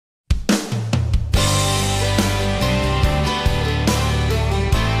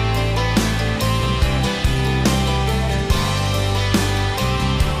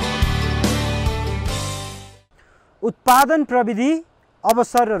उत्पादन प्रविधि,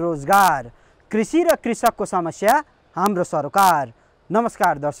 अवसर र रोजगार, कृषि र कृषकको समस्या हाम्रो सरोकार।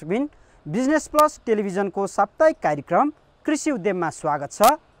 नमस्कार दर्शकबिन, बिजनेस प्लस टेलिभिजनको साप्ताहिक कार्यक्रम कृषि उद्यममा स्वागत छ।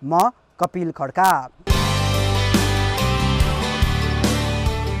 म कपिल खड्का।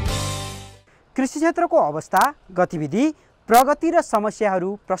 कृषि क्षेत्रको अवस्था, गतिविधि, प्रगति र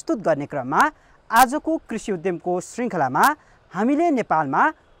समस्याहरू प्रस्तुत गर्ने क्रममा आजको कृषि उद्यमको श्रृङ्खलामा हामीले नेपालमा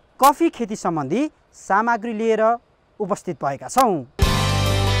कफी खेती सम्बन्धी सामग्री लिएर उपस्थित भएका छौं।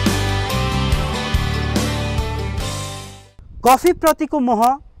 कफी प्रतिको मोह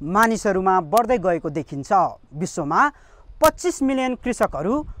मानिसहरूमा बढ्दै गएको देखिन्छ। विश्वमा 25 मिलियन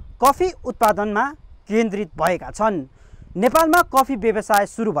कृषकहरू कफी उत्पादनमा केन्द्रित भएका छन्। नेपालमा कफी व्यवसाय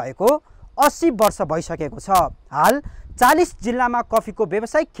सुरु भएको 80 वर्ष भइसकेको छ। हाल 40 जिल्लामा कफीको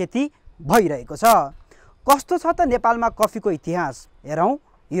व्यावसायिक खेती भइरहेको छ। कस्तो छ त नेपालमा कफीको इतिहास, हेरौँ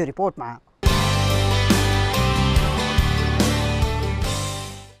यो रिपोर्टमा।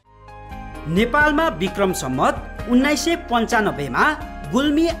 नेपालमा विक्रम सम्वत 1995 मा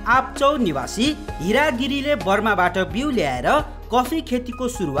गुल्मी आप्चौ निवासी हिरागिरीले बर्माबाट बिउ ल्याएर कफी खेतीको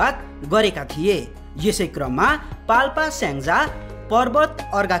सुरुवात गरेका थिए। यसै क्रममा पाल्पा स्याङ्जा, पर्वत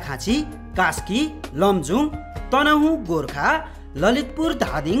अर्घाखाँची, कास्की, लमजुङ, तनहुँ गोर्खा, ललितपुर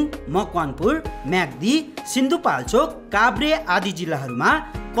धादिङ, मकवानपुर, म्याग्दी, सिन्धुपाल्चोक, काभ्रे आदि जिल्लाहरूमा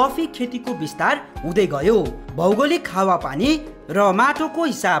कफी खेतीको विस्तार हुँदै गयो। भौगोलिक हावापानी र माटोको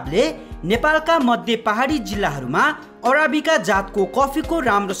हिसाबले नेपालका मध्य पहाडी जिल्लाहरूमा अराबिका जातको कफीको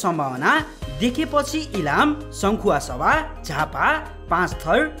राम्रो सम्भावना देखेपछि इलाम, सङ्खुवासभा, झापा,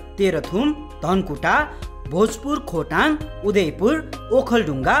 पाँचथर, तेह्रथुम, धनकुटा, भोजपुर खोटाङ, उदयपुर,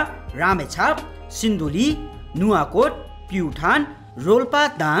 ओखलढुङ्गा, रामेछाप, सिन्धुली, नुवाकोट, प्युठान, रोल्पा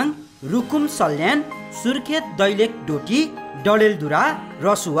दाङ, रुकुम सल्यान, सुर्खेत दैलेख डोटी, डडेलधुरा,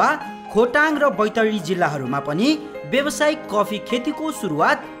 रसुवा, खोटाङ र बैतडी जिल्लाहरूमा पनि व्यावसायिक कफी खेतीको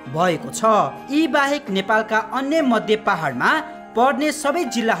सुरुवात भएको छ। यी बाहेक नेपालका अन्य मध्य पहाडमा पर्ने सबै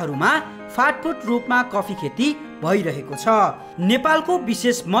जिल्लाहरूमा फाटफुट रूपमा कफी खेती भइरहेको छ। नेपालको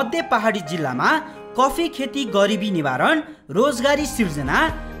विशेष मध्य पहाडी जिल्लामा कफी खेती गरिबी निवारण, रोजगारी सिर्जना,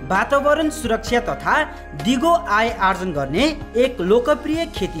 वातावरण सुरक्षा तथा दिगो आय आर्जन गर्ने एक लोकप्रिय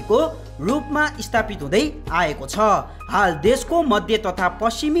खेतीको रूपमा स्थापित हुँदै आएको छ। हाल देशको मध्य तथा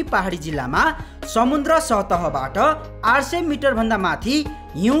पश्चिमी पहाडी जिल्लामा समुद्र सतहबाट 800 मिटर भन्दा माथि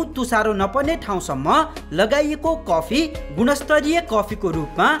हिउँ तुसारो नपर्ने ठाउँसम्म लगाइएको कफी गुणस्तरीय कफीको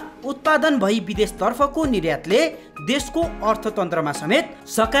रूपमा उत्पादन भई विदेशतर्फको निर्यातले देशको अर्थतन्त्रमा समेत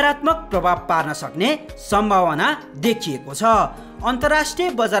सकारात्मक प्रभाव पार्न सक्ने सम्भावना देखिएको छ। अन्तर्राष्ट्रिय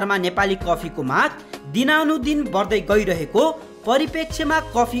बजारमा नेपाली कफीको माग दिनानुदिन बढ्दै गइरहेको परिप्रेक्ष्यमा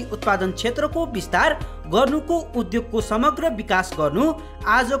कफी उत्पादन क्षेत्रको विस्तार गर्नुको उद्योगको समग्र विकास गर्नु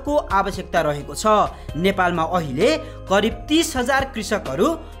आजको आवश्यकता रहेको छ। नेपालमा अहिले करिब 30,000 कृषकहरू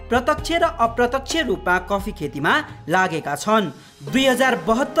प्रत्यक्ष र अप्रत्यक्ष रूपमा कफी खेतीमा लागेका छन्।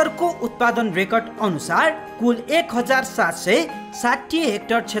 2072 को उत्पादन रेकर्ड अनुसार कुल 1760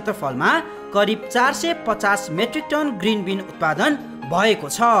 हेक्टर क्षेत्रफलमा करिब 450 मेट्रिक टन ग्रिन बिन उत्पादन भएको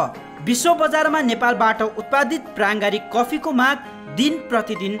छ। विश्व बजारमा नेपालबाट उत्पादित प्राङ्गारिक कफीको माग दिन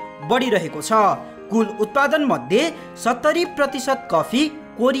प्रतिदिन बढिरहेको छ। कुल उत्पादन मध्ये 70% coffee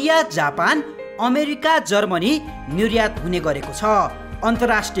Korea, Japan, America, Germany निर्यात हुने गरेको छ।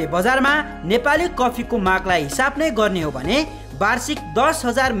 अन्तर्राष्ट्रिय बजारमा नेपाली कफीको मागलाई हिसाब नै गर्ने हो भने वार्षिक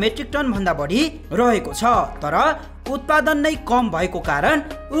 10,000 मेट्रिक टन भन्दा बढी रहेको छ। तर उत्पादन नै कम भएको कारण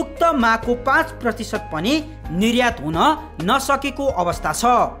उक्त मागको 5% पनि निर्यात हुन नसकेको अवस्था छ।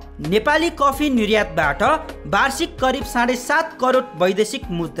 नेपाली कफी निर्यातबाट वार्षिक करिब 7.5 करोड वैदेशिक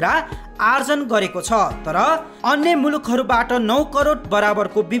मुद्रा आर्जन गरेको छ। तर अन्य मुलुकहरूबाट 9 करोड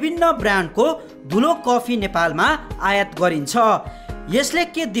बराबरको विभिन्न ब्रान्डको धुलो कफी नेपालमा आयात गरिन्छ। यसले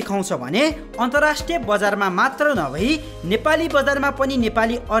के देखाउँछ भने अन्तर्राष्ट्रिय बजारमा मात्र नभई नेपाली बजारमा पनि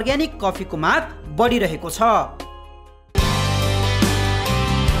नेपाली अर्ग्यानिक कफीको माग बढिरहेको छ।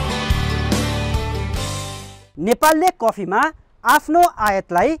 नेपालले कफीमा आफ्नो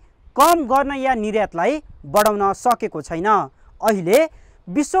आयातलाई कम गर्न या निर्यातलाई बढाउन सकेको छैन। अहिले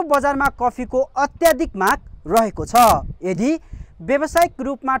विश्व बजारमा कफीको अत्याधिक माग रहेको छ। यदि व्यावसायिक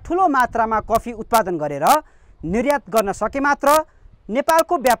रूपमा ठुलो मात्रामा कफी उत्पादन गरेर निर्यात गर्न सके मात्र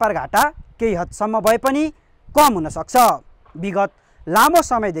नेपालको व्यापार घाटा केही हदसम्म भए पनि कम हुन सक्छ। विगत लामो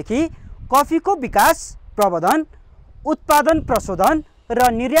समयदेखि कफीको विकास, प्रवर्धन, उत्पादन, प्रशोधन र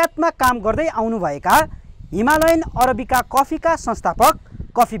निर्यातमा काम गर्दै आउनुभएका हिमालयन अरबिका कफीका संस्थापक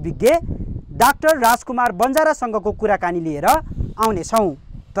कफी विज्ञ DR.RAJ कुमार बन्जारासँगको कुराकानी लिएर आउनेछौँ।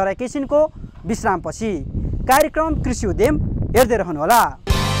 तर एकैछिनको विश्रामपछि कार्यक्रम कृषि उद्यम हेर्दै रहनुहोला।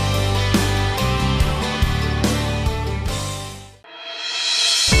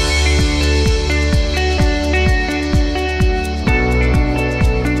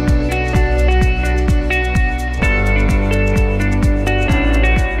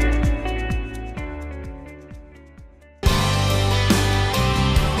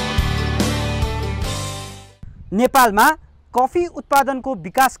 नेपालमा कफी उत्पादनको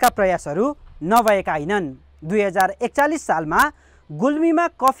विकासका प्रयासहरू नभएका होइनन्। 2041 सालमा गुल्मीमा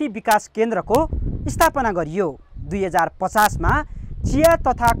कफी विकास केन्द्रको स्थापना गरियो। 2050 मा चिया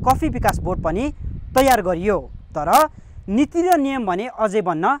तथा कफी विकास बोर्ड पनि तयार गरियो, तर नीति र नियम भने अझै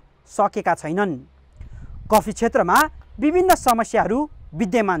बन्न सकेका छैनन्। कफी क्षेत्रमा विभिन्न समस्याहरू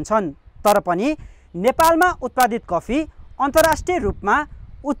विद्यमान छन्, तर पनि नेपालमा उत्पादित कफी अन्तर्राष्ट्रिय रूपमा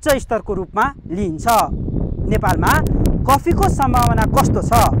उच्च स्तरको रूपमा लिइन्छ। नेपालमा कफीको सम्भावना कस्तो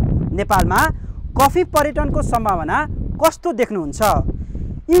छ? नेपालमा कफी पर्यटनको सम्भावना कस्तो देख्नुहुन्छ?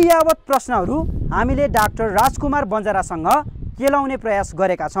 यी यावत प्रश्नहरू हामीले डाक्टर राजकुमार बन्जारासँग केलाउने प्रयास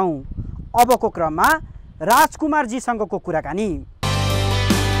गरेका छौँ। अबको क्रममा राजकुमारजीसँगको कुराकानी।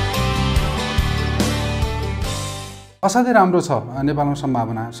 असाध्यै राम्रो छ नेपालमा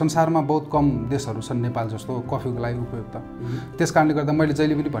सम्भावना। संसारमा बहुत कम देशहरू छन् नेपाल जस्तो कफीको लागि उपयुक्त। त्यसकारणले गर्दा मैले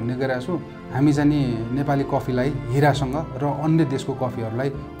जहिले पनि भन्ने गरिरहेको छु, हामी चाहिँ नि नेपाली कफीलाई हिरासँग र अन्य देशको कफीहरूलाई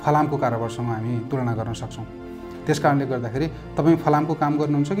फलामको कारोबारसँग हामी तुलना गर्न सक्छौँ। त्यसकारणले गर्दाखेरि तपाईँ फलामको काम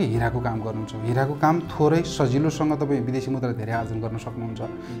गर्नुहुन्छ कि हिराको काम गर्नुहुन्छ? हिराको काम थोरै सजिलोसँग तपाईँ विदेशी मुद्रा धेरै आर्जन गर्न सक्नुहुन्छ।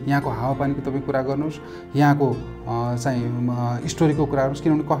 यहाँको हावापानीको तपाईँ कुरा गर्नुहोस्, यहाँको चाहिँ स्टोरीको कुरा गर्नुहोस्,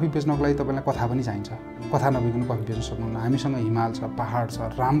 किनभने कफी बेच्नको लागि तपाईँलाई कथा पनि चाहिन्छ। कथा नभइकन कफी बेच्न सक्नुहुन्न। हामीसँग हिमाल छ, पहाड छ,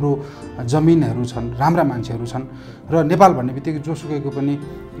 राम्रो जमिनहरू छन्, राम्रा मान्छेहरू छन् र नेपाल भन्ने बित्तिकै जोसुकैको पनि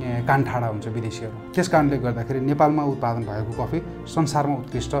कान ठाडा हुन्छ विदेशीहरू। त्यसकारणले गर्दाखेरि नेपालमा उत्पादन भएको कफी संसारमा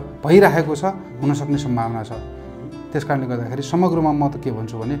उत्कृष्ट भइरहेको छ, हुनसक्ने सम्भावना छ। त्यसकारणले गर्दाखेरि समग्रमा म त के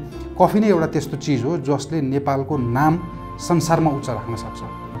भन्छु भने कफी नै एउटा त्यस्तो चिज हो जसले नेपालको नाम संसारमा उच्च राख्न सक्छ।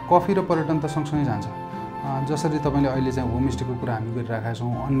 कफी र पर्यटन त सँगसँगै जान्छ। जसरी तपाईँले अहिले चाहिँ होमस्टेको कुरा हामी गरिरहेका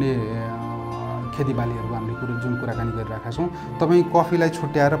छौँ, अन्य खेतीबालीहरूको हामीले जुन कुराकानी गरिरहेका छौँ, तपाईँ कफीलाई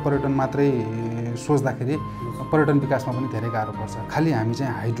छुट्याएर पर्यटन मात्रै सोच्दाखेरि पर्यटन विकासमा पनि धेरै गाह्रो पर्छ। खालि हामी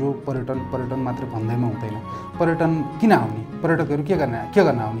चाहिँ हाइड्रो पर्यटन मात्रै भन्दैमा हुँदैन। पर्यटन किन आउने? पर्यटकहरू के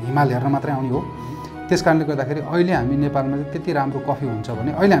गर्न आउने? हिमाल हेर्न मात्रै आउने हो? त्यसकारणले गर्दाखेरि अहिले हामी नेपालमा चाहिँ त्यति राम्रो कफी हुन्छ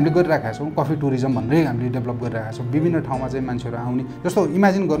भने अहिले हामीले गरिरहेका छौँ। कफी टुरिज्म भनेर हामीले डेभलप गरिरहेका छौँ। विभिन्न ठाउँमा चाहिँ मान्छेहरू आउने, जस्तो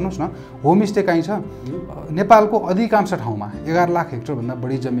इमेजिन गर्नुहोस् न, होमस्टे कहीँ छ नेपालको अधिकांश ठाउँमा 11 लाख हेक्टरभन्दा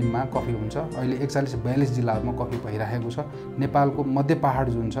बढी जमिनमा कफी हुन्छ। अहिले 41-42 जिल्लाहरूमा कफी भइरहेको छ। नेपालको मध्य पहाड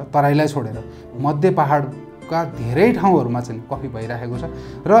जुन छ, तराईलाई छोडेर मध्य पहाडका धेरै ठाउँहरूमा चाहिँ कफी भइरहेको छ।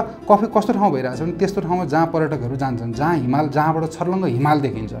 र कफी कस्तो ठाउँ भइरहेको छ भने त्यस्तो ठाउँमा जहाँ पर्यटकहरू जान्छन्, जहाँबाट छर्लङ्ग हिमाल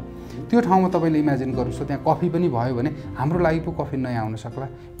देखिन्छ, त्यो ठाउँमा तपाईँले इमेजिन गर्नुहोस्, त्यहाँ कफी पनि भयो भने हाम्रो लागि पो कफी नयाँ आउन सक्ला।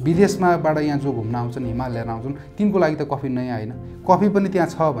 विदेशमाबाट यहाँ जो घुम्न आउँछन्, हिमाल हेर्न आउँछन्, तिनको लागि त कफी नयाँ होइन। कफी पनि त्यहाँ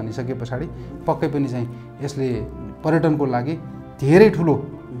छ भनिसके पछाडि पक्कै पनि चाहिँ यसले पर्यटनको लागि धेरै ठुलो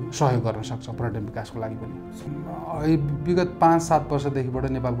सहयोग गर्न सक्छ, पर्यटन विकासको लागि पनि। विगत 5-7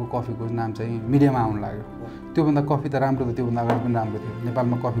 वर्षदेखिबाट नेपालको कफीको नाम चाहिँ मिडियामा आउन लाग्यो। त्योभन्दा कफी त राम्रो थियो, त्योभन्दा अगाडि पनि राम्रो थियो।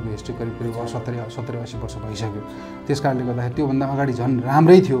 नेपालमा कफीको हिस्ट्री करिब 70-80 वर्ष भइसक्यो। त्यसकारणले गर्दाखेरि त्योभन्दा अगाडि झन्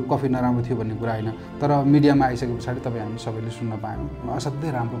राम्रै थियो, कफी नराम्रो थियो भन्ने कुरा होइन। तर मिडियामा आइसके पछाडि तपाईँ हामी सबैले सुन्न पायौँ,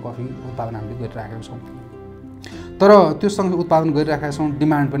 असाध्यै राम्रो कफी उत्पादन हामीले गरिरहेका छौँ। तर त्योसँग उत्पादन गरिरहेका छौँ,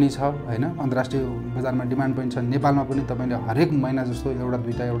 डिमान्ड पनि छ होइन, अन्तर्राष्ट्रिय बजारमा डिमान्ड पनि छ। नेपालमा पनि तपाईँले हरेक महिना जस्तो एउटा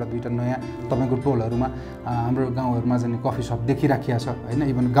दुईटा नयाँ तपाईँको टोलहरूमा हाम्रो गाउँहरूमा चाहिँ कफी सप देखिराखिया छ होइन।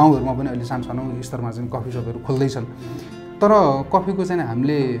 इभन गाउँहरूमा पनि अहिले सानो स्तरमा चाहिँ कफी सपहरू खोल्दैछन्। तर कफीको चाहिँ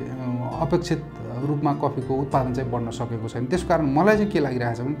हामीले अपेक्षित रूपमा कफीको उत्पादन चाहिँ बढ्न सकेको छैन। त्यसको कारण मलाई चाहिँ के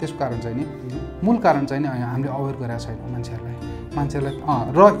लागिरहेको छ भने त्यसको कारण चाहिँ नि मूल कारण चाहिँ नि हामीले अवेर गरेका छैनौँ मान्छेहरूलाई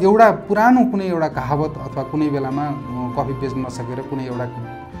र एउटा पुरानो कुनै एउटा कहावत अथवा कुनै बेलामा कफी बेच्न नसकेर कुनै एउटा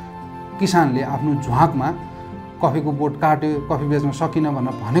किसानले आफ्नो झ्वाकमा कफीको बोट काट्यो, कफी बेच्न सकिनँ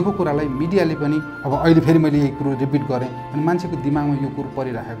भनेको कुरालाई मिडियाले पनि अब अहिले फेरि मैले यही कुरो रिपिट गरेँ अनि मान्छेको दिमागमा यो कुरो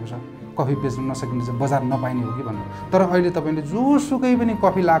परिरहेको छ, कफी बेच्न नसकिने चाहिँ बजार नपाइने हो कि भनेर। तर अहिले तपाईँले जोसुकै पनि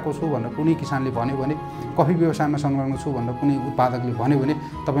कफी लाएको छु भनेर कुनै किसानले भन्यो भने, कफी व्यवसायमा संलग्न छु भनेर कुनै उत्पादकले भन्यो भने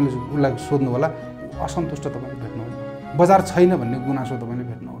तपाईँले उसलाई सोध्नु होला, असन्तुष्ट तपाईँले भेट्नुहुन्न, बजार छैन भन्ने गुनासो तपाईँले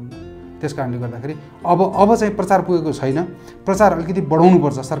भेट्नुहुन्न। त्यस कारणले गर्दाखेरि अब चाहिँ प्रचार पुगेको छैन। प्रचार अलिकति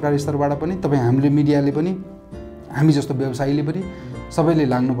बढाउनुपर्छ सरकारी स्तरबाट पनि, तपाईँ हामीले मिडियाले पनि, हामी जस्तो व्यवसायीले पनि सबैले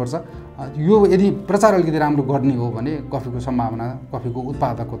लाग्नुपर्छ। यो यदि प्रचार अलिकति राम्रो गर्ने हो भने कफीको सम्भावना, कफीको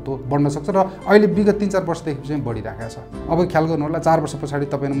उत्पादकत्व बढ्न सक्छ र अहिले विगत 3-4 वर्षदेखि चाहिँ बढिरहेको छ। अब ख्याल गर्नु होला, 4 वर्ष पछाडि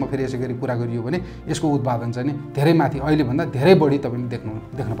तपाईँ म फेरि यसै गरी कुरा गरियो भने यसको उत्पादन चाहिँ नि धेरै माथि, अहिलेभन्दा धेरै बढी तपाईँले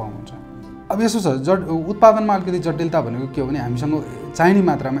देख्न पाउनुहुन्छ। अब यसो छ, उत्पादनमा अलिकति जटिलता भनेको के हो भने हामीसँग चाहिने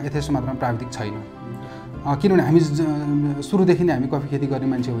मात्रामा यथेष्ट मात्रामा प्राविधिक छैन। किनभने हामी सुरुदेखि नै हामी कफी खेती गर्ने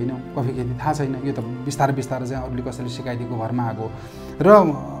मान्छे होइनौँ, कफी खेती थाहा छैन। यो त बिस्तारै चाहिँ अरूले कसैले सिकाइदिएको भरमा आएको र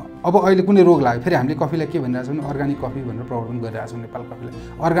अब अहिले कुनै रोग लाग्यो फेरि हामीले कफीलाई के भनिरहेको छौँ भने अर्ग्यानिक कफी भनेर प्रवर्तन गरिरहेको छौँ नेपाल कफीलाई।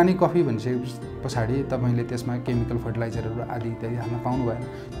 अर्ग्यानिक कफी भनिसके पछाडि तपाईँले त्यसमा केमिकल फर्टिलाइजरहरू आदि इत्यादि हाल्न पाउनु भएन।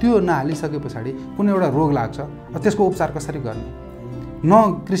 त्यो नहालिसके पछाडि कुनै एउटा रोग लाग्छ, त्यसको उपचार कसरी गर्ने? न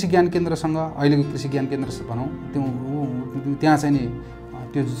कृषि ज्ञान केन्द्रसँग, अहिलेको कृषि ज्ञान केन्द्र भनौँ त्यहाँ चाहिँ नि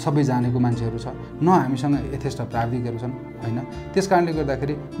त्यो सबै जानेको मान्छेहरू छ, न हामीसँग यथेष्ट प्राविधिकहरू छन् होइन। त्यस कारणले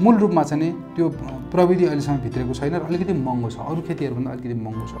गर्दाखेरि मूल रूपमा चाहिँ नि त्यो प्रविधि अहिलेसम्म भित्रेको छैन र अलिकति महँगो छ, अरू खेतीहरूभन्दा अलिकति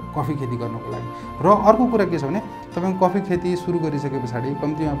महँगो छ कफी खेती गर्नको लागि। र अर्को कुरा के छ भने तपाईँ कफी खेती सुरु गरिसके पछाडि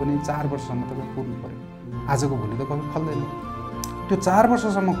कम्तीमा पनि 4 वर्षसम्म तपाईँ कुर्नु पऱ्यो। आजको भोलि त कफी फल्दैन। त्यो 4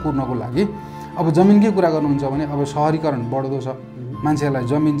 वर्षसम्म कुर्नको लागि अब जमिनकै कुरा गर्नुहुन्छ भने अब सहरीकरण बढ्दो छ, मान्छेहरूलाई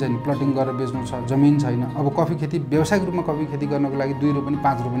जमिन चाहिँ प्लटिङ गरेर बेच्नु छ, जमिन छैन। अब कफी खेती व्यावसायिक रूपमा कफी खेती गर्नको लागि 2 रोपनी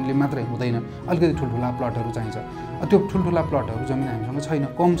 5 रोपनीले मात्रै हुँदैन, अलिकति ठुल्ठुला प्लटहरू चाहिन्छ। त्यो ठुल्ठुला प्लटहरू जमिन हामीसँग छैन,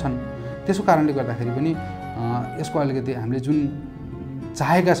 कम छन्। त्यसो कारणले गर्दाखेरि पनि यसको अलिकति हामीले जुन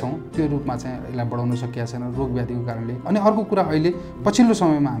चाहेका छौँ त्यो रूपमा चाहिँ यसलाई बढाउन सकिएको छैन रोग व्याधिको कारणले। अनि अर्को कुरा अहिले पछिल्लो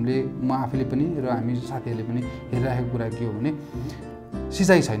समयमा हामीले म आफैले पनि र हामी साथीहरूले पनि हेरिरहेको कुरा के हो भने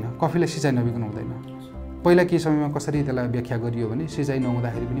सिँचाइ छैन, कफीलाई सिँचाइ नबिकन हुँदैन। पहिला केही समयमा कसरी त्यसलाई व्याख्या गरियो भने सिँचाइ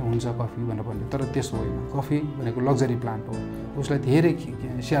नहुँदाखेरि पनि हुन्छ कफी भनेर भन्यो, तर त्यसो होइन। कफी भनेको लग्जरी प्लान्ट हो, उसलाई धेरै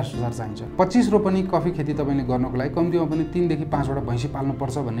स्याहार सुसार चाहिन्छ। 25 रोपनी कफी खेती तपाईँले गर्नको लागि कम्तीमा पनि 3 देखि 5 वटा भैँसी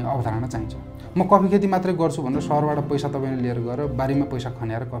पाल्नुपर्छ भन्ने अवधारणा चाहिन्छ। म कफी खेती मात्रै गर्छु भनेर सहरबाट पैसा तपाईँले लिएर गएर बारीमा पैसा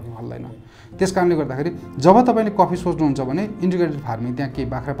खन्याएर कफी फल्दैन। त्यस कारणले गर्दाखेरि जब तपाईँले कफी सोच्नुहुन्छ भने इन्टिग्रेटेड फार्मिङ, त्यहाँ के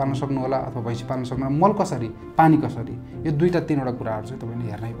बाख्रा पाल्न सक्नु होला अथवा भैँसी पाल्न सक्नु होला, मल कसरी, पानी कसरी, यो 2-3 कुराहरू चाहिँ तपाईँले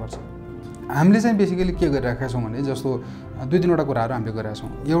हेर्नै पर्छ। हामीले चाहिँ बेसिकली के गरिरहेका छौँ भने जस्तो 2-3 कुराहरू हामीले गरेका छौँ।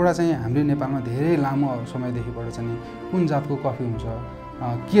 एउटा चाहिँ हामीले नेपालमा धेरै लामो समयदेखिबाट चाहिँ कुन जातको कफी हुन्छ,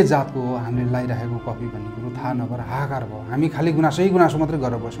 के जातको हो हामीले लगाइरहेको कफी भन्ने कुरो थाहा नभएर हाहाकार भयो। हामी खालि गुनासो मात्रै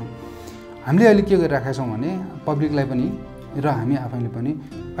गरेर बस्यौँ। हामीले अहिले के गरिरहेका छौँ भने पब्लिकलाई पनि र हामी आफैले पनि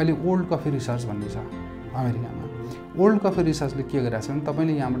अहिले ओल्ड कफी रिसर्च भन्ने छ अमेरिकामा। ओल्ड कफी रिसर्चले के गरिरहेको छ भने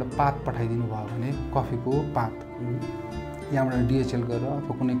तपाईँले यहाँबाट पात पठाइदिनु भयो भने कफीको पात यहाँबाट डिएचएल गरेर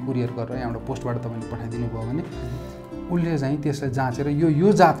अथवा कुनै कुरियर गरेर यहाँबाट पोस्टबाट तपाईँले पठाइदिनु भयो भने उसले चाहिँ त्यसलाई जाँचेर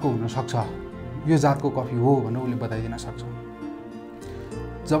यो जातको हुनसक्छ, यो जातको कफी हो भनेर उसले बताइदिन सक्छ।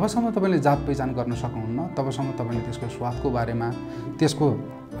 जबसम्म तपाईँले जात पहिचान गर्न सक्नुहुन्न तबसम्म तपाईँले त्यसको स्वादको बारेमा, त्यसको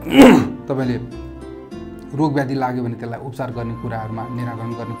तपाईँले रोग व्याधि लाग्यो भने त्यसलाई उपचार गर्ने कुराहरूमा,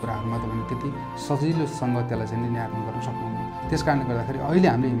 निराकरण गर्ने कुराहरूमा तपाईँले त्यति सजिलोसँग त्यसलाई चाहिँ निराकरण गर्न सक्नुहुन्न। त्यस कारणले गर्दाखेरि अहिले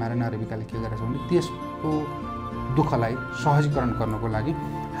हामीले हिमालयन अरेबिकाले के गरेका छौँ भने त्यसको दुःखलाई सहजीकरण गर्नको लागि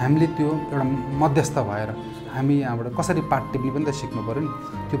हामीले त्यो एउटा मध्यस्थ भएर हामी यहाँबाट कसरी पात टिप्ने पनि त सिक्नु पऱ्यो नि।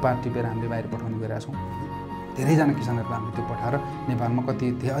 त्यो पात टिपेर हामीले बाहिर पठाउने गरेका छौँ। धेरैजना किसानहरूलाई हामीले त्यो पठाएर नेपालमा कति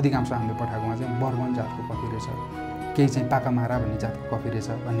अधिकांश हामीले पठाएकोमा चाहिँ बर्मन जातको कफी रहेछ, केही चाहिँ पाकामारा भन्ने जातको कफी रहेछ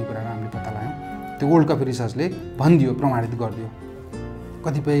भन्ने कुराहरू हामीले पत्ता लगायौँ। त्यो ओल्ड कफी रिसर्चले भनिदियो, प्रमाणित गरिदियो।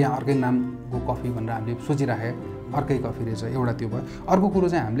 कतिपय यहाँ अर्कै नामको कफी भनेर हामीले सोचिराखे अर्कै कफी रहेछ, एउटा त्यो भयो। अर्को कुरो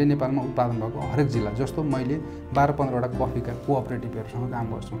चाहिँ हामीले नेपालमा उत्पादन भएको हरेक जिल्ला, जस्तो मैले 12-15 वटा कफीका कोअपरेटिभहरूसँग काम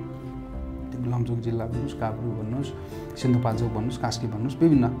गर्छु। लमजुङ जिल्ला भन्नुहोस्, काभ्रे भन्नुहोस्, सिन्धुपाल्चोक भन्नुहोस्, कास्की भन्नुहोस्,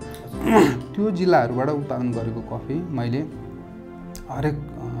 विभिन्न त्यो जिल्लाहरूबाट उत्पादन गरेको कफी मैले हरेक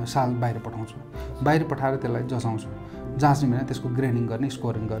साल बाहिर पठाउँछु। बाहिर पठाएर त्यसलाई जसाउँछु, जाँच्ने भने त्यसको ग्रेडिङ गर्ने,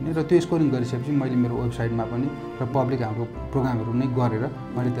 स्कोरिङ गर्ने, र त्यो स्कोरिङ गरिसकेपछि मैले मेरो वेबसाइटमा पनि र पब्लिक हाम्रो प्रोग्रामहरू नै गरेर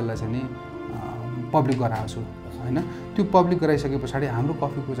मैले त्यसलाई चाहिँ नि पब्लिक गराएको छु होइन। त्यो पब्लिक गराइसके पछाडि हाम्रो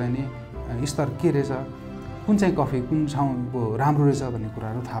कफीको चाहिँ नि स्तर के रहेछ, कुन चाहिँ कफी कुन ठाउँको राम्रो रहेछ भन्ने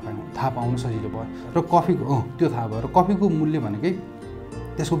कुराहरू थाहा पाउन सजिलो भयो। र कफीको त्यो थाहा भयो। र कफीको मूल्य भनेकै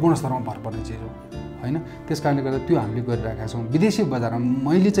त्यसको गुणस्तरमा भर पर्ने चिज हो होइन। त्यस कारणले गर्दा त्यो हामीले गरिरहेका छौँ। विदेशी बजारमा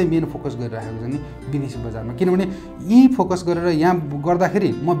मैले चाहिँ मेन फोकस गरिरहेको छ नि विदेशी बजारमा, किनभने यी फोकस गरेर यहाँ गर्दाखेरि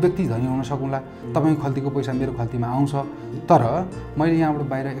म व्यक्ति धनी हुन सकौँला, तपाईँको खल्तीको पैसा मेरो खल्तीमा आउँछ। तर मैले यहाँबाट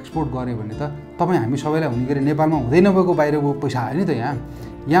बाहिर एक्सपोर्ट गरेँ भने त हामी सबैलाई हुने गरी नेपालमा हुँदै नभएको बाहिरको पैसा आयो नि त।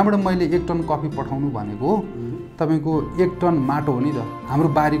 यहाँबाट मैले 1 टन कफी पठाउनु भनेको तपाईँको 1 टन माटो हो नि त, हाम्रो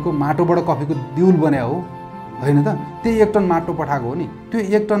बारीको माटोबाट कफीको दिउल बनायो हो होइन त। त्यही 1 टन माटो पठाएको हो नि। त्यो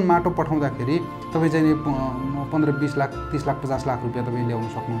 1 टन माटो पठाउँदाखेरि तपाईँ चाहिँ 15-20 लाख 30 लाख 50 लाख रुपियाँ तपाईँ ल्याउन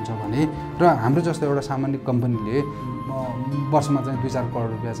सक्नुहुन्छ भने, र हाम्रो जस्तो एउटा सामान्य कम्पनीले वर्षमा चाहिँ 2-4 करोड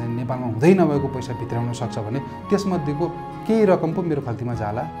रुपियाँ चाहिँ नेपालमा हुँदै नभएको पैसा भित्राउन सक्छ भने त्यसमध्येको केही रकम पो मेरो खल्तीमा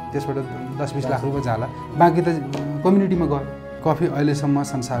जाला, त्यसबाट 10-20 लाख रुपियाँ जाला, बाँकी त कम्युनिटीमा गयो। कफी अहिलेसम्म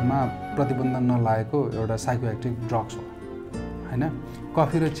संसारमा प्रतिबन्ध नलागेको एउटा साइकोएक्टिभ ड्रग्स हो होइन।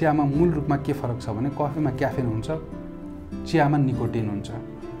 कफी र चियामा मूल रूपमा के फरक छ भने कफीमा क्याफेन हुन्छ, चियामा निकोटिन हुन्छ,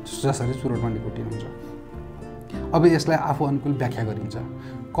 जसरी चुरोटमा निकोटिन हुन्छ। अब यसलाई आफू अनुकूल व्याख्या गरिन्छ।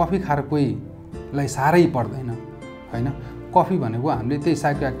 कफी खाएर कोहीलाई साह्रै पर्दैन होइन। कफी भनेको हामीले त्यही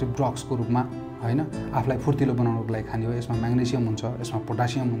साइकोएक्टिभ ड्रग्सको रूपमा हैन आफूलाई फुर्तिलो बनाउनको लागि खाने हो यसमा म्याग्नेसियम हुन्छ यसमा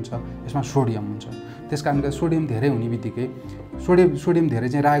पोटासियम हुन्छ यसमा सोडियम हुन्छ त्यसकारणले गर्दा सोडियम धेरै हुने बित्तिकै सोडियम धेरै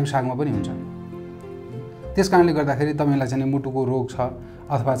चाहिँ रायोको सागमा पनि हुन्छ त्यसकारणले गर्दाखेरि तपाईलाई चाहिँ मुटुको रोग छ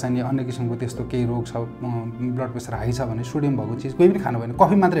अथवा चाहिँ अन्य किसिमको त्यस्तो केही रोग छ ब्लड प्रेसर हाई छ भने सोडियम भएको चिज कोही पनि खानु भएन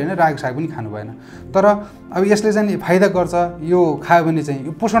कफी मात्रै हैन रायोको साग पनि खानु भएन तर अब यसले चाहिँ फाइदा गर्छ यो खायो भने चाहिँ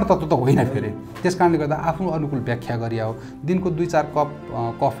यो पोषण तत्त्व त होइन फेरि त्यसकारणले गर्दा आफ्नो अनुकूल व्याख्या गरिया हो दिनको 2-4 कप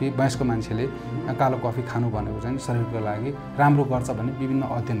कफी वयस्क मान्छेले कालो कफी खानु भनेको चाहिँ शरीरको लागि राम्रो गर्छ भन्ने विभिन्न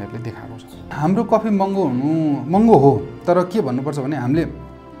अध्ययनहरूले देखाएको छ हाम्रो कफी महँगो हो तर के भन्नुपर्छ भने हामीले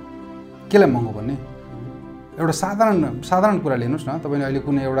केलाई महँगो भन्ने एउटा साधारण कुरा लिनुस् न तपाईले अहिले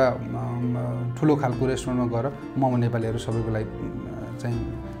कुनै एउटा ठुलो खालको रेस्टुरेन्टमा गएर मोमो नेपालीहरु सबैको लागि चाहिँ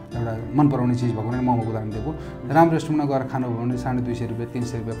एउटा मन पराउने चीज भएको भने मोमोको उदाहरण दिएको राम्रो रेस्टुरेन्टमा गएर खानु हो भने 250 रुपैयाँ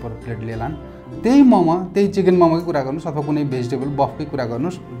 300 रुपैयाँ पर प्लेट लिएलान् त्यही मोमो त्यही चिकन मोमोकै कुरा गर्नुस् अथवा कुनै भेजिटेबल बफकै कुरा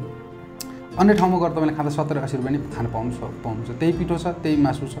गर्नुस् अन्य ठाउँमा गएर तपाईले खाँदा 70-80 रुपैयाँ नि खान पाउनुहुन्छ त्यही पिठो छ त्यही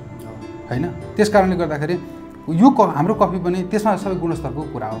मासु छ हैन त्यसकारणले गर्दाखेरि यो हाम्रो कफी पनि त्यसमा सबै गुणस्तरको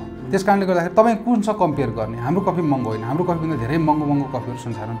कुरा हो त्यसकारणले गर्दाखेरि तपाई कुनसँग कम्पेयर गर्ने हाम्रो कफी महँगो होइन हाम्रो कफी भन्दा धेरै महँगो कफीहरु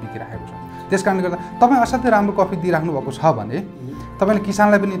संसारमा बिकिरहेको छ त्यसकारणले गर्दा तपाई असाध्यै राम्रो कफी दिइराख्नु भएको छ भने तपाईले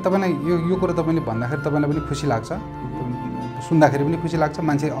किसानलाई पनि तपाईलाई यो कुरा तपाईले भन्दाखेरि तपाईलाई पनि खुसी लाग्छ सुन्दाखेरि पनि खुसी लाग्छ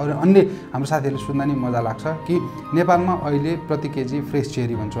मान्छे अन्य हाम्रो साथीहरुले सुन्दा नि मजा लाग्छ कि नेपालमा अहिले प्रति केजी फ्रेश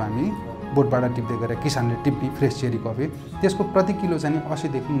चेरी भन्छौं हामी बोटबाट टिप्दै गएर किसानले टिप्ने फ्रेश चेरी कफी त्यसको प्रति किलो चाहिँ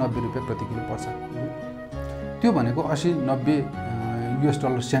 80 देखि 90 रुपैयाँ प्रति किलो पर्छ त्यो भनेको 80-90 US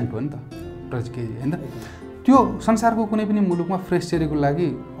डलर सेन्ट हो नि त प्रति केजी हैन त्यो संसारको कुनै पनि मुलुकमा फ्रेश चेरीको लागि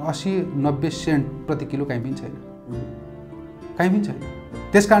 80-90 सेन्ट प्रति किलो कहीँ पनि छैन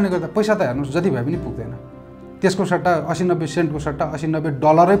त्यसकारणले गर्दा पैसा त हेर्नुस् जति भए पनि पुग्दैन त्यसको सट्टा 80-90 सेन्टको सट्टा 80-90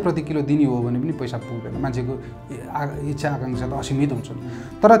 डलरै प्रति किलो दिने हो भने पनि पैसा पुग्दैन मान्छेको इच्छा आकांक्षा त असीमित हुन्छ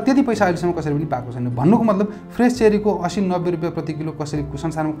तर त्यति पैसा अहिलेसम्म कसैले पनि पाएको छैन भन्नुको मतलब फ्रेश चेरीको 80-90 रुपैयाँ प्रति किलो कसैले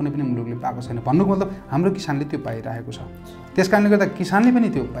संसारमा कुनै पनि मुलुकले पाएको छैन भन्नुको मतलब हाम्रो किसानले त्यो पाइरहेको छ त्यसकारणले गर्दा किसानले पनि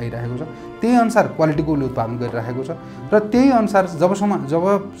त्यो पाइरहेको छ त्यही अनुसार क्वालिटीको उत्पादन गरिरहेको छ र त्यही अनुसार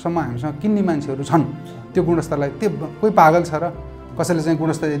जबसम्म हामीसँग किन्ने मान्छेहरु छन् त्यो गुणस्तरलाई त्यो कोही पागल छ र कसैले चाहिँ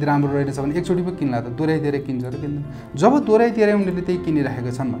गुणस्तर यदि राम्रो रहेछ भने एकचोटी पो किन्ला त दोहोऱ्याइदिएर किन्छ र किन्दैन जब दोहोऱ्याइदिएर उनीहरूले त्यही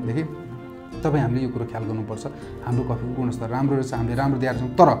किनिरहेका छन् भनेदेखि तपाई हामीले यो कुरा ख्याल गर्नुपर्छ हाम्रो कफीको गुणस्तर राम्रो रहेछ हामीले राम्रो दिएर छौं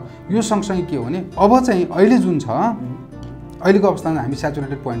तर यो सँगसँगै के हो भने अब चाहिँ अहिले जुन छ अहिलेको अवस्थामा हामी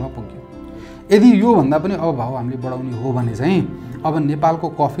स्याचुरेटेड पोइन्टमा पुग्यौं यदि यो भन्दा पनि अब भाव हामीले बढाउने हो भने चाहिँ अब नेपालको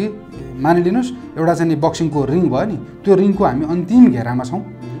कफी मानिलिनुस् एउटा चाहिँ बक्सिङको रिङ भयो नि त्यो रिङको हामी अन्तिम घेरामा छौं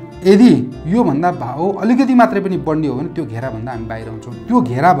यदि यो भन्दा भाव अलिकति मात्रै पनि बढ्ने हो भने त्यो घेरा भन्दा हामी बाहिर हुन्छौं त्यो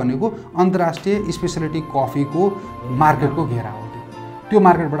घेरा भनेको अन्तर्राष्ट्रिय स्पेशलिटी कफीको मार्केटको घेरा हो त्यो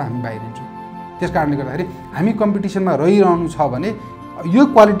मार्केटबाट हामी बाहिर हुन्छौं त्यसकारणले गर्दाखेरि हामी कम्पिटिसनमा रहिरहनु छ भने यो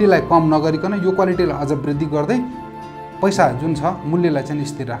क्वालिटीलाई कम नगरिकन यो क्वालिटीलाई अझ वृद्धि गर्दै पैसा जुन छ मूल्यलाई चाहिँ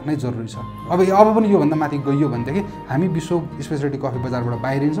स्थिर राख्नै जरुरी छ अब पनि यो भन्दा माथि गइयो भनेदेखि हामी विश्व स्पेशलिटी कफी बजारबाट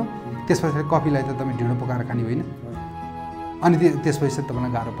बाहिर हिँड्छौं त्यसपछि कफीलाई त तपाई ढिँडो पकाएर खाने होइन अनि त्यसपछि चाहिँ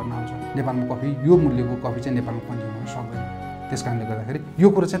तपाईलाई गाह्रो पर्न आउँछ नेपालमा कफी यो मूल्यको कफी चाहिँ नेपालमा कन्ज्युम गर्न सक्दैन त्यसकारणले गर्दाखेरि यो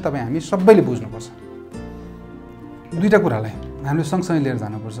कुरा चाहिँ तपाई हामी सबैले बुझ्नुपर्छ दुईटा कुरालाई हामीले सँगसँगै लिएर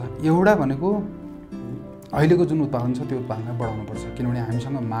जानुपर्छ एउटा भनेको अहिलेको जुन उत्पादन छ त्यो उत्पादनलाई बढाउनुपर्छ किनभने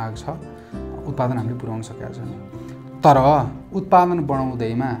हामीसँग माग छ उत्पादन हामीले पुर्याउन सकेका छैनौं तर उत्पादन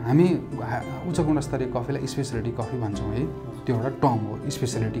बढाउँदैमा हामी उच्च गुणस्तरीय कफीलाई स्पेशलिटी कफी भन्छौं है त्यो एउटा टर्म हो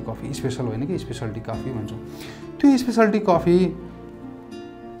स्पेशलिटी कफी स्पेशल होइन कि स्पेशलिटी कफी भन्छौं त्यो स्पेशलिटी कफी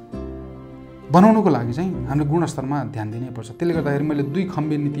बनाउनको लागि चाहिँ हामीले गुणस्तरमा ध्यान दिनैपर्छ त्यसले गर्दाखेरि मैले दुई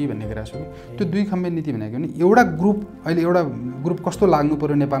खम्बे नीति भन्ने गरेको छु त्यो दुई खम्बे नीति भनेको नि एउटा ग्रुप अहिले एउटा ग्रुप कस्तो लाग्नु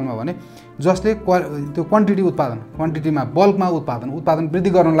पर्यो नेपालमा भने जसले त्यो क्वान्टिटी उत्पादन क्वान्टिटीमा बल्कमा उत्पादन वृद्धि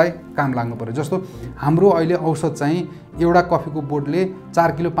गर्नलाई काम लाग्नु पर्यो जस्तो हाम्रो अहिले औसत चाहिँ एउटा कफीको बोटले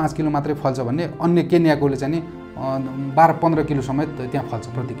 4 किलो 5 किलो मात्रै फल्छ भन्ने अन्य केन्याकोले चाहिँ 12-15 किलो समेत त्यहाँ फल्छ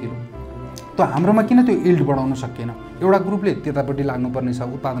प्रति किलो त हाम्रोमा किन त्यो यील्ड बढाउन सकिएन एउटा ग्रुपले त्यतापट्टि लाग्नुपर्ने छ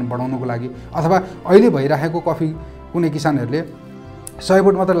उत्पादन बढाउनको लागि अथवा अहिले भइरहेको कफी कुनै किसानहरूले 100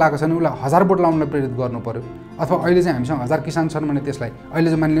 बोट मात्र लागेको छ भने उलाई 1000 बोट लाउनलाई प्रेरित गर्नु पर्यो अथवा अहिले चाहिँ हामीसँग 1000 किसान छन् भने त्यसलाई अहिले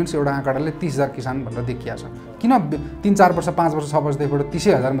चाहिँ मानिलिनुस् एउटा आँकडाले 30000 किसान भनेर देखिया छ किन 3-4 वर्ष 5 वर्ष 6 वर्षदेखिबाट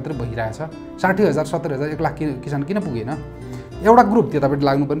 30000 मात्र भइरहेछ 60000 70000 1 लाख किसान किन पुगेन एउटा ग्रुप त्यतापट्टि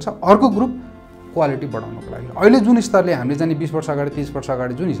लाग्नुपर्ने छ अर्को ग्रुप क्वालिटी बढाउनको लागि अहिले जुन स्तरले हामीले चाहिँ 20 वर्ष अगाडि 30 वर्ष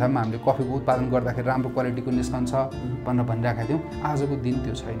अगाडि जुन हिसाबमा हामीले कफीको उत्पादन गर्दाखेरि राम्रो क्वालिटीको निस्कन्छ भनेर भनिराखेका थियौं आजको दिन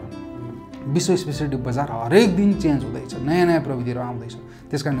त्यो छैन विश्व स्पेशलिटी बजार हरेक दिन चेन्ज हुँदैछ नयाँ प्रविधिहरु आउँदैछ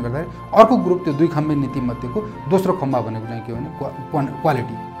त्यसकारणले गर्दा अर्को ग्रुप त्यो दुई खम्बे नीति मध्येको दोस्रो खम्बा भनेको चाहिँ के भने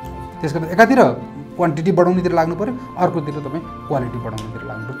क्वालिटी त्यसकारण एकातिर क्वान्टिटी बढाउनेतिर लाग्नु पर्यो, अर्कोतिर तपाईँ क्वालिटी बढाउनेतिर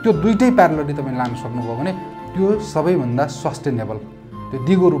लाग्नु पर्यो। त्यो दुइटै प्यारलली तपाईँ लान सक्नुभयो भने त्यो सबैभन्दा सस्टेनेबल, त्यो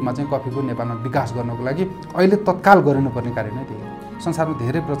दिगो रूपमा चाहिँ कफीको नेपालमा विकास गर्नको लागि अहिले तत्काल गरिनुपर्ने कार्य नै त्यही हो। संसारमा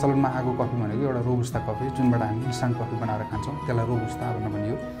धेरै प्रचलनमा आएको कफी भनेको एउटा रोबुस्ता कफी, जुनबाट हामी इन्स्टान्ट कफी बनाएर खान्छौँ, त्यसलाई रोबुस्ता भनेर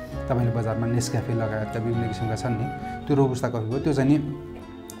भनियो। तपाईँले बजारमा नेस्क्याफे लगायतका विभिन्न किसिमका छन् नि, त्यो रोबुस्ता कफी हो। त्यो चाहिँ नि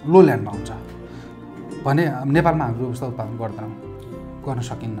लोल्यान्डमा हुन्छ भने नेपालमा हामी रोबुस्ता उत्पादन गर्न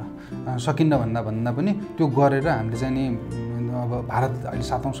सकिन्न भन्दा पनि त्यो गरेर हामीले चाहिँ नि अब भारत अहिले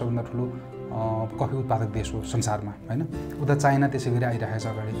 7औं सबैभन्दा ठुलो कफी उत्पादक देश हो संसारमा होइन। उता चाइना त्यसै गरी आइरहेको छ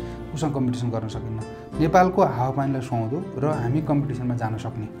अगाडि, उसँग कम्पिटिसन गर्न सकिन्न। नेपालको हावापानीलाई सुहाउँदो र हामी कम्पिटिसनमा जान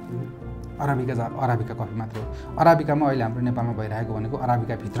सक्ने अराबिका कफी मात्र हो। अराबिकामा अहिले हाम्रो नेपालमा भइरहेको भनेको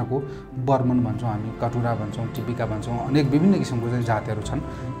अराबिकाभित्रको बर्मन भन्छौँ हामी, कटुरा भन्छौँ, टिपिका भन्छौँ, अनेक विभिन्न किसिमको चाहिँ जातहरू छन्।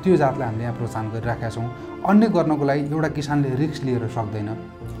 त्यो जातलाई हामीले यहाँ प्रोत्साहन गरिराखेका छौँ। अन्य गर्नको लागि एउटा किसानले रिस्क लिएर सक्दैन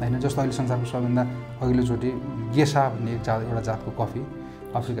होइन। जस्तो अहिले संसारको सबैभन्दा अघिल्लोचोटि गेसा भन्ने एउटा जातको कफी,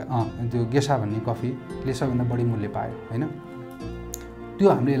 अफ्रिका त्यो गेसा भन्ने कफीले सबैभन्दा बढी मूल्य पायो होइन। त्यो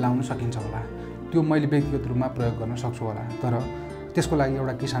हामीले लाउन सकिन्छ होला, त्यो मैले व्यक्तिगत रूपमा प्रयोग गर्न सक्छु होला, तर त्यसको लागि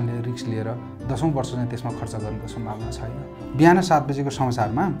एउटा किसानले रिस्क लिएर 10औं वर्ष चाहिँ त्यसमा खर्च गर्नुको सम्भावना छैन। बिहान 7 बजेको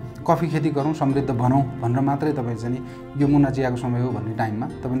समाचारमा कफी खेती गरौँ समृद्ध बनौँ भनेर मात्रै तपाईँ चाहिँ यो मुना चियाको समय हो भन्ने टाइममा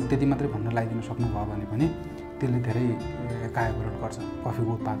तपाईँले त्यति मात्रै भन्न लगाइदिनु सक्नुभयो भने पनि त्यसले धेरै कायापलट गर्छ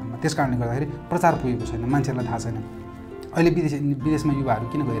कफीको उत्पादनमा। त्यस कारणले गर्दाखेरि प्रचार पुगेको छैन, मान्छेलाई थाहा छैन। अहिले विदेशमा युवाहरू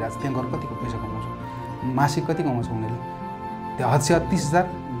किन गइरहेको छ, त्यहाँ गएर कतिको पैसा कमाउँछ, मासिक कति कमाउँछ उनीहरूले, त्यो हदसे 30,000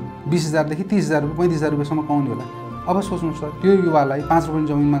 20,000देखि 30,000 रुपियाँ 35,000 रुपियाँसम्म कमाउने होला। अब सोच्नुहोस् त, त्यो युवालाई 5 रोपनी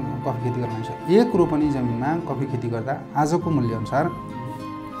जमिनमा कफी खेती गर्न लाग्छ। 1 रोपनी जमिनमा कफी खेती गर्दा आजको मूल्यअनुसार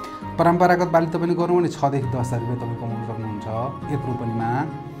परम्परागत बाली तपाईँले गर्नु भने 6 देखि 10,000 रुपियाँ तपाईँ कमाउन सक्नुहुन्छ 1 रोपनीमा।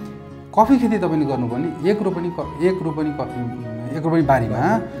 कफी खेती तपाईँले गर्नु भने 1 रोपनी बारीमा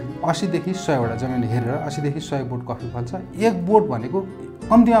 80 देखि 100 वटा जमिन हेरेर 80 देखि 100 बोट कफी फल्छ। 1 बोट भनेको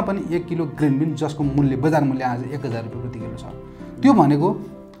कम्तीमा पनि 1 किलो ग्रिन बिन, जसको मूल्य बजार मूल्य आज 1,000 रुपियाँ प्रति किलो छ। त्यो भनेको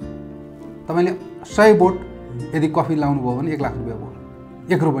तपाईँले 100 बोट यदि कफी लाउनु भयो भने 1 लाख रुपियाँ भयो,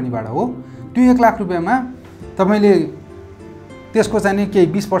 1 रोपनीबाट हो। त्यो 1 लाख रुपियाँमा तपाईँले त्यसको चाहिँ नि केही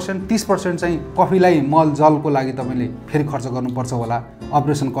 20% 30% चाहिँ कफीलाई मल जलको लागि तपाईँले फेरि खर्च गर्नुपर्छ होला,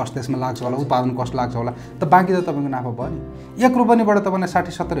 अपरेसन कस्ट त्यसमा लाग्छ होला, उत्पादन कस्ट लाग्छ होला, त बाँकी त तपाईँको नाफा भयो नि। 1 रोपनीबाट तपाईँलाई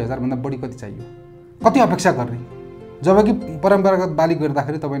 60-70 हजारभन्दा बढी कति चाहियो, कति अपेक्षा गर्ने, जबकि परम्परागत बाली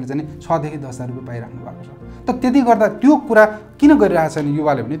गर्दाखेरि तपाईँले चाहिँ 6 देखि 10,000 रुपियाँ पाइराख्नु भएको छ। त त्यति गर्दा त्यो कुरा किन गरिरहेको छ नि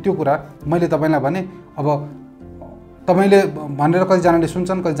युवाले भने, त्यो कुरा मैले तपाईँलाई भने अब तपाईँले भनेर कतिजनाले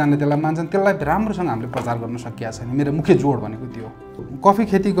सुन्छन्, कतिजनाले त्यसलाई मान्छन्, त्यसलाई राम्रोसँग हामीले प्रचार गर्न सकिएको छैन। मेरो मुख्य जोड भनेको त्यो हो। कफी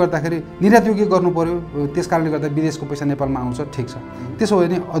खेती गर्दाखेरि निर्यात योग्य गर्नु पर्यो, त्यस कारणले गर्दा विदेशको पैसा नेपालमा आउँछ, ठिक छ। त्यसो हो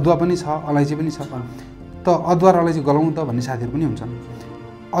भने अदुवा पनि छ, अलैँची पनि छ, त अदुवा र अलैँची गलाउनु त भन्ने साथीहरू पनि हुन्छन्।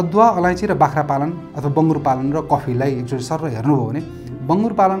 अदुवा, अलैँची र बाख्रा पालन अथवा बङ्गुर पालन र कफीलाई एकचोटि सर हेर्नुभयो भने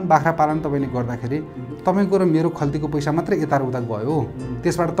बङ्गुर पालन, बाख्रा पालन तपाईँले गर्दाखेरि तपाईँको र मेरो खल्तीको पैसा मात्रै यताउता गयो,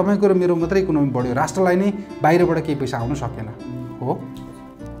 त्यसबाट तपाईँको र मेरो मात्रै इकोनोमी बढ्यो, राष्ट्रलाई नै बाहिरबाट केही पैसा आउन सकेन हो।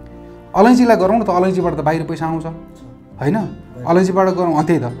 अलैँचीलाई गरौँ न त, अलैँचीबाट त बाहिर पैसा आउँछ होइन, अलैँचीबाट गरौँ,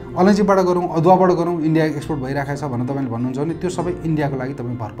 त्यही त अलैँचीबाट गरौँ, अदुवाबाट गरौँ, इन्डिया एक्सपोर्ट भइरहेको छ भनेर तपाईँले भन्नुहुन्छ भने त्यो सबै इन्डियाको लागि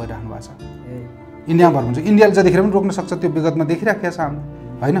तपाईँ भर परिराख्नु भएको छ। इन्डियामा भर हुन्छ, इन्डियाले जतिखेर पनि रोक्न सक्छ, त्यो विगतमा देखिराखेको छ हाम्रो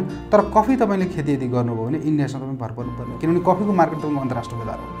होइन। तर कफी तपाईँले खेती यदि गर्नुभयो भने इन्डियासँग तपाईँ भर पर्नु पर्ने, किनभने कफीको मार्केट तपाईँको अन्तर्राष्ट्रिय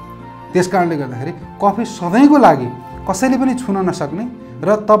बजार हो। त्यस कारणले गर्दाखेरि कफी सधैँको लागि कसैले पनि छुन नसक्ने र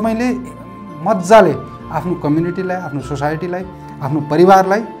तपाईँले मजाले आफ्नो कम्युनिटीलाई, आफ्नो सोसाइटीलाई, आफ्नो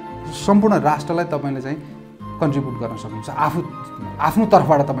परिवारलाई, सम्पूर्ण राष्ट्रलाई तपाईँले चाहिँ कन्ट्रिब्युट गर्न सक्नुहुन्छ आफ्नो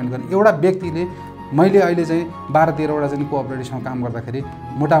तर्फबाट तपाईँले गर्ने। एउटा व्यक्तिले, मैले अहिले चाहिँ 12-13 वटा चाहिँ कोअपरेटिभसँग काम गर्दाखेरि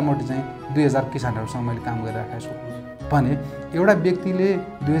मोटामोटी चाहिँ 2000 किसानहरूसँग मैले काम गरिराखेको छु भने एउटा व्यक्तिले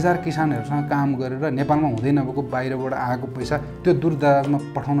 2000 किसानहरूसँग काम गरेर नेपालमा हुँदै नभएको बाहिरबाट आएको पैसा त्यो दूरदराजमा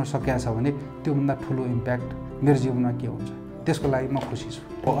पठाउन सकेको छ भने त्योभन्दा ठुलो इम्प्याक्ट मेरो जीवनमा के हुन्छ, त्यसको लागि म खुसी छु।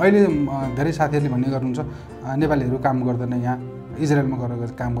 अहिले धेरै साथीहरूले भन्ने गर्नुहुन्छ नेपालीहरू काम गर्दैन, यहाँ इजरायलमा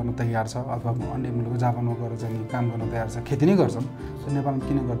गएर काम गर्न तयार छ अथवा अन्य मुलुक जापानमा गएर चाहिँ काम गर्न तयार छ, खेती नै गर्छन्, नेपालमा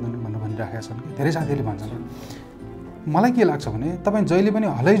किन गर्दैन भनेर भनिराखेका छन्। धेरै साथीहरूले भन्छन्। मलाई के लाग्छ भने तपाईँ जहिले पनि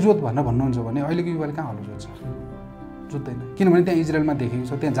हलै जोत भनेर भन्नुहुन्छ भने अहिलेको युवाले कहाँ हलो जोत छ, जोत्दैन। किनभने त्यहाँ इजरायलमा देखेको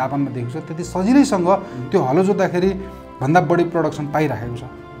छ, त्यहाँ जापानमा देखेको छ, त्यति सजिलैसँग त्यो हलो जोत्दाखेरि भन्दा बढी प्रोडक्सन पाइराखेको छ।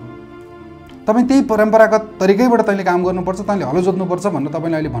 तपाईँ त्यही परम्परागत तरिकैबाट तैँले काम गर्नुपर्छ, तैँले हलो जोत्नुपर्छ भनेर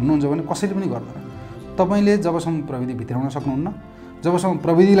तपाईँले अहिले भन्नुहुन्छ भने कसैले पनि गर्दैन। तपाईँले जबसम्म प्रविधि भित्राउन सक्नुहुन्न, जबसम्म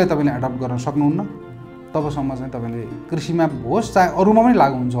प्रविधिलाई तपाईँले एडप्ट गर्न सक्नुहुन्न, तबसम्म चाहिँ तपाईँले कृषिमा होस् चाहे अरूमा पनि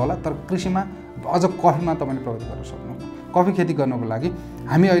लागु हुन्छ होला, तर कृषिमा अझ कफीमा तपाईँले प्रगति गर्न सक्नुहुन्न। कफी खेती गर्नको लागि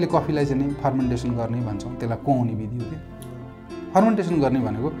हामी अहिले कफीलाई चाहिँ फर्मेन्टेसन गर्ने भन्छौँ, त्यसलाई कुहाउने विधि हो। त्यो फर्मेन्टेसन गर्ने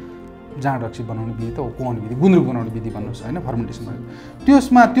भनेको जाँड रक्सी बनाउने विधि त हो, कुहाउने विधि, गुन्द्रुक बनाउने विधि भन्नुहोस् होइन, फर्मेन्टेसन गरेको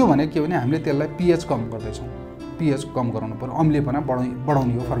त्यसमा त्यो भने के भने हामीले त्यसलाई पिएच कम गर्दैछौँ, पिएच कम गराउनु पर्यो, अम्लीपना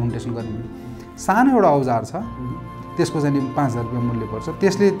बढाउने हो फर्मेन्टेसन गर्ने। सानो एउटा औजार छ, त्यसको चाहिँ 5000 रुपियाँ मूल्य पर्छ,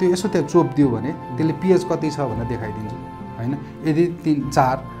 त्यसले त्यो यसो त्यहाँ चोप दियो भने त्यसले पिएच कति छ भनेर देखाइदिन्छ होइन। यदि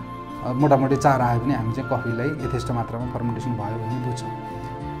 3-4 मोटामोटी 4 आयो भने हामी चाहिँ कफीलाई यथेष्ट मात्रामा फर्मेन्टेसन भयो भने बुझ्छौँ।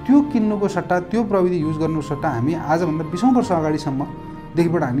 त्यो किन्नुको सट्टा, त्यो प्रविधि युज गर्नुको सट्टा हामी आजभन्दा 20औं वर्ष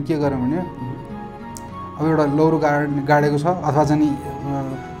अगाडिसम्मदेखिबाट हामी के गर्यौँ भने अब एउटा लौरो गाडेको छ अथवा चाहिँ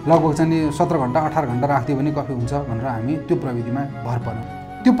लगभग चाहिँ 17 घन्टा 18 घन्टा राख्दियो भने कफी हुन्छ भनेर हामी त्यो प्रविधिमा भर पर्यौँ।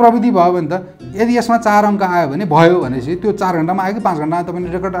 त्यो प्रविधि भयो भने त यदि यसमा 4 अङ्क आयो भने भयो भनेपछि त्यो 4 घन्टामा आयो कि 5 घन्टामा तपाईँले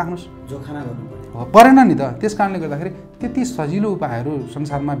रेकर्ड राख्नुहोस्, जोखाना गर्नु परेन नि त। त्यस कारणले गर्दाखेरि त्यति सजिलो उपायहरू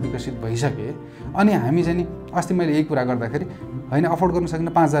संसारमा विकसित भइसके। अनि हामी चाहिँ नि अस्ति मैले यही कुरा गर्दाखेरि होइन अफोर्ड गर्न सकिन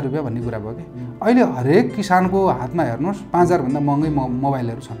 5000 रुपियाँ भन्ने कुरा भयो कि अहिले हरेक किसानको हातमा हेर्नुहोस् 5000 भन्दा महँगै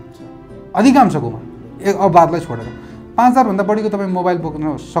मोबाइलहरू छन् अधिकांशकोमा, एक अबाधलाई छोडेर। 5000 भन्दा बढीको तपाईँ मोबाइल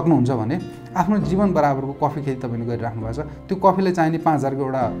बोक्न सक्नुहुन्छ भने आफ्नो जीवन बराबरको कफी खेती तपाईँले गरिराख्नु भएको छ। त्यो कफीले चाहिने 5000 को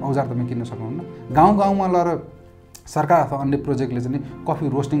एउटा औजार तपाईँ किन्न सक्नुहुन्न। गाउँ गाउँमा लगेर सरकार अथवा अन्य प्रोजेक्टले चाहिँ कफी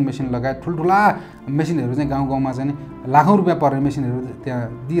रोस्टिङ मेसिन लगायत ठुल्ठुला मेसिनहरू चाहिँ गाउँ गाउँमा चाहिँ लाखौँ रुपियाँ पर्ने मेसिनहरू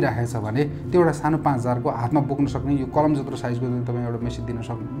त्यहाँ दिइराखेको छ भने त्यो एउटा सानो 5000 को हातमा बोक्न सक्ने यो कलम जत्रो साइजको तपाईँ एउटा मेसिन दिन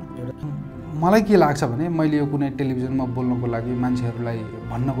सक्नुहुन्न। मलाई के लाग्छ भने मैले यो कुनै टेलिभिजनमा बोल्नको लागि, मान्छेहरूलाई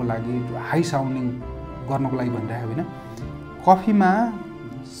भन्नको लागि, हाई साउन्डिङ गर्नको लागि भनिरहेको होइन। कफीमा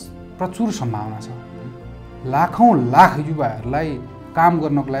प्रचुर सम्भावना छ। लाखौँ लाख युवाहरूलाई काम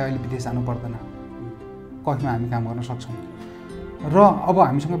गर्नको लागि अहिले विदेश जानु पर्दैन, कफीमा हामी काम गर्न सक्छौँ। र अब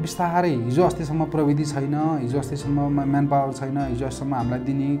हामीसँग बिस्तारै हिजो अस्तिसम्म प्रविधि छैन, हिजो अस्तिसम्म म्यान पावर छैन, हिजो अस्तिसम्म हामीलाई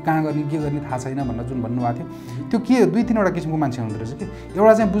दिने कहाँ गर्ने के गर्ने थाहा छैन भनेर जुन भन्नुभएको थियो त्यो के 2-3वटा किसिमको मान्छे हुँदो रहेछ कि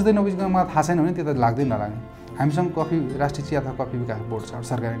एउटा चाहिँ बुझ्दै नबुझ्दै मलाई थाहा छैन भने त्यो त लाग्दै नलाग्ने। हामीसँग कफी राष्ट्रिय चिया तथा कफी विकास बोर्ड छ,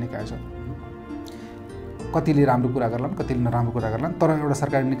 सरकारी निकाय छ, कतिले राम्रो कुरा गर्लान् कतिले नराम्रो कुरा गर्लान्, तर एउटा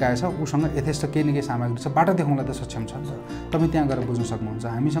सरकारी निकाय छ, उसँग यथेष्ट केही न केही सामग्री छ, बाटो देखाउनलाई त सक्षम छ। तपाईँ त्यहाँ गएर बुझ्न सक्नुहुन्छ।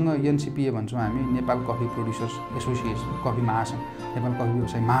 हामीसँग एनसिपिए भन्छौँ हामी, Nepal coffee producers association, coffee महासङ्घ, Nepal coffee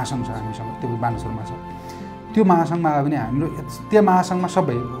व्यवसाय महासङ्घ छ हामीसँग, त्यो बानेश्वरमा छ। त्यो महासङ्घमा आयो भने हाम्रो त्यो महासङ्घमा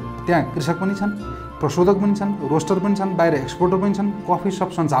सबै त्यहाँ कृषक पनि छन्, प्रशोधक पनि छन्, रोस्टर पनि छन्, बाहिर एक्सपोर्टर पनि छन्, कफी सब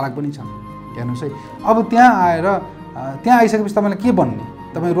सञ्चालक पनि छन्। हेर्नुहोस् है, अब त्यहाँ आएर त्यहाँ आइसकेपछि तपाईँलाई के बन्ने?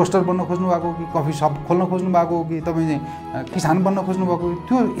 तपाईँ रोस्टर बन्न खोज्नु भएको कि कफी सप खोल्न खोज्नु भएको कि तपाईँ चाहिँ किसान बन्न खोज्नु भएको,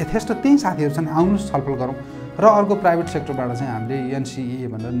 त्यो यथेष्ट त्यही साथीहरू छन्, आउनुहोस् छलफल गरौँ। र अर्को प्राइभेट सेक्टरबाट चाहिँ हामीले एनसिए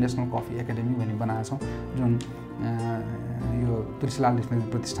भनेर नेसनल कफी एकाडेमी भन्ने बनाएको छौँ, जुन यो तुलसीलाल स्मृति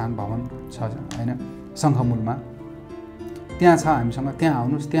प्रतिष्ठान भवन छ होइन शङ्खमूलमा, त्यहाँ छ हामीसँग। त्यहाँ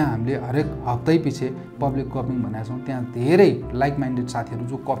आउनुहोस्, त्यहाँ हामीले हरेक हप्तै पछि पब्लिक कपिङ भनेका छौँ। त्यहाँ धेरै लाइक माइन्डेड साथीहरू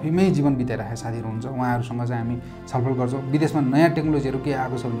जो कफीमै जीवन बिताइरहेका साथीहरू हुन्छ, उहाँहरूसँग चाहिँ हामी छलफल गर्छौँ। विदेशमा नयाँ टेक्नोलोजीहरू के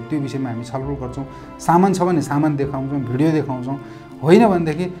आएको छ भने त्यो विषयमा हामी छलफल गर्छौँ। सामान छ भने सामान देखाउँछौँ, भिडियो देखाउँछौँ, होइन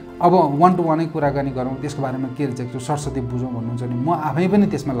भनेदेखि अब 1 to 1 कुराकानी गरौँ, त्यसको बारेमा के रहेछ सरस्वती बुझौँ भन्नुहुन्छ भने म आफै पनि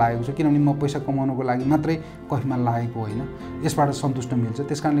त्यसमा लागेको छु, किनभने म पैसा कमाउनको लागि मात्रै कफीमा लागेको होइन, यसबाट सन्तुष्ट मिल्छ।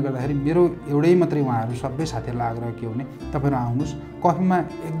 त्यस कारणले गर्दाखेरि मेरो एउटै मात्रै उहाँहरू सबै साथीहरूलाई आग्रह के हो भने तपाईँहरू आउनुहोस्, कफीमा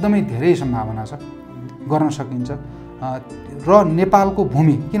एकदमै धेरै सम्भावना छ, गर्न सकिन्छ। र नेपालको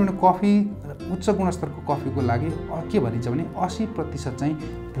भूमि, किनभने कफी उच्च गुणस्तरको कफीको लागि के भनिन्छ भने 80% चाहिँ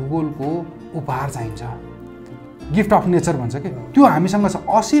भूगोलको उपहार चाहिन्छ, गिफ्ट अफ नेचर भन्छ कि त्यो हामीसँग छ।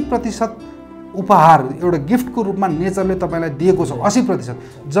 80% उपहार एउटा गिफ्टको रूपमा नेचरले तपाईँलाई दिएको छ।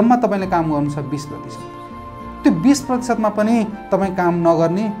 80% जम्मा तपाईँले काम गर्नु छ 20%। त्यो 20%मा पनि तपाईँ काम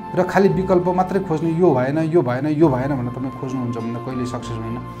नगर्ने र खालि विकल्प मात्रै खोज्ने, यो भएन यो भएन यो भएन भनेर तपाईँ खोज्नुहुन्छ भने कहिले सक्सेस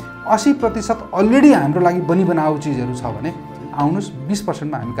हुँदैन। 80% अलरेडी हाम्रो लागि बनाऊ चिजहरू छ भने आउनुहोस्,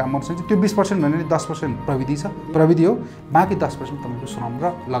 20%मा हामी काम गर्न सक्छौँ। त्यो 20% भने 10% प्रविधि छ, प्रविधि हो, बाँकी 10% तपाईँको श्रम र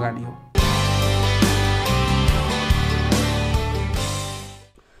लगानी हो।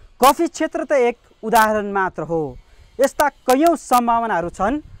 कफी क्षेत्र त एक उदाहरण मात्र हो। यस्ता कयौं सम्भावनाहरू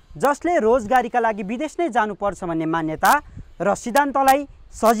छन् जसले रोजगारीका लागि विदेश नै जानुपर्छ भन्ने मान्यता र सिद्धान्तलाई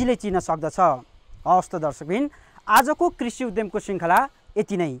सजिलै चिन्न सक्दछ। हवस् त दर्शकबिन, आजको कृषि उद्यमको श्रृङ्खला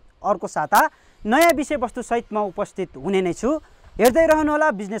यति नै। अर्को साता नयाँ विषयवस्तु सहित म उपस्थित हुने नै छु। हेर्दै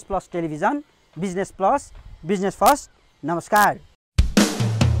रहनुहोला business plus television, business plus, business first. नमस्कार।